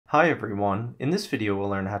Hi everyone, in this video we'll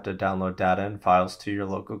learn how to download data and files to your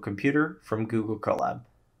local computer from Google Colab.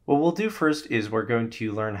 What we'll do first is we're going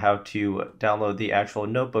to learn how to download the actual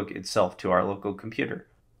notebook itself to our local computer.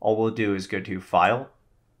 All we'll do is go to File,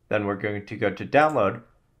 then we're going to go to Download,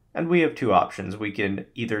 and we have two options. We can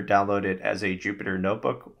either download it as a Jupyter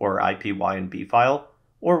notebook or IPYNB file,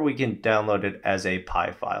 or we can download it as a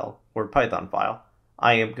Py file or Python file.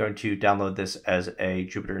 I am going to download this as a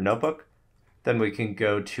Jupyter notebook. Then we can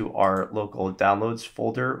go to our local downloads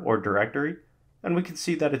folder or directory, and we can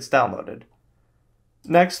see that it's downloaded.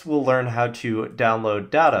 Next, we'll learn how to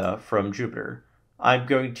download data from Jupyter. I'm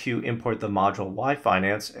going to import the module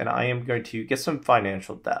Y-Finance, and I am going to get some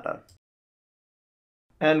financial data.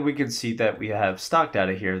 And we can see that we have stock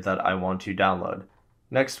data here that I want to download.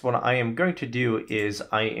 Next, what I am going to do is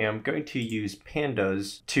I am going to use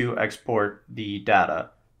pandas to export the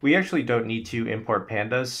data. We actually don't need to import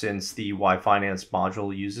pandas since the Y-Finance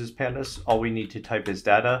module uses pandas. All we need to type is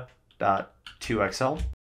data.toXL.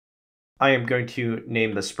 I am going to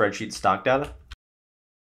name the spreadsheet stock data.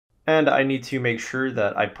 And I need to make sure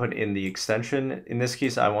that I put in the extension. In this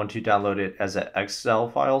case, I want to download it as an Excel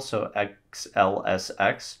file, so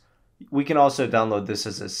XLSX. We can also download this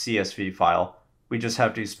as a CSV file. We just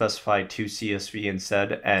have to specify to CSV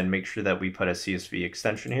instead and make sure that we put a CSV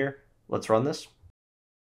extension here. Let's run this.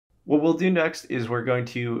 What we'll do next is we're going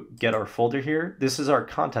to get our folder here. This is our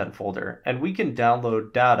content folder, and we can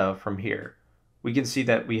download data from here. We can see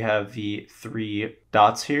that we have the three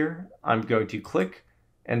dots here. I'm going to click,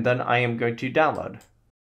 and then I am going to download.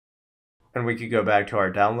 And we could go back to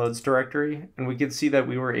our downloads directory, and we can see that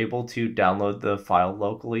we were able to download the file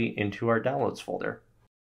locally into our downloads folder.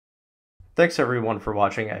 Thanks everyone for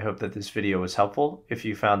watching. I hope that this video was helpful. If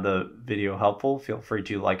you found the video helpful, feel free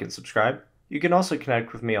to like and subscribe. You can also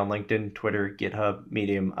connect with me on LinkedIn, Twitter, GitHub,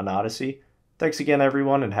 Medium, and Odyssey. Thanks again,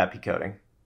 everyone, and happy coding.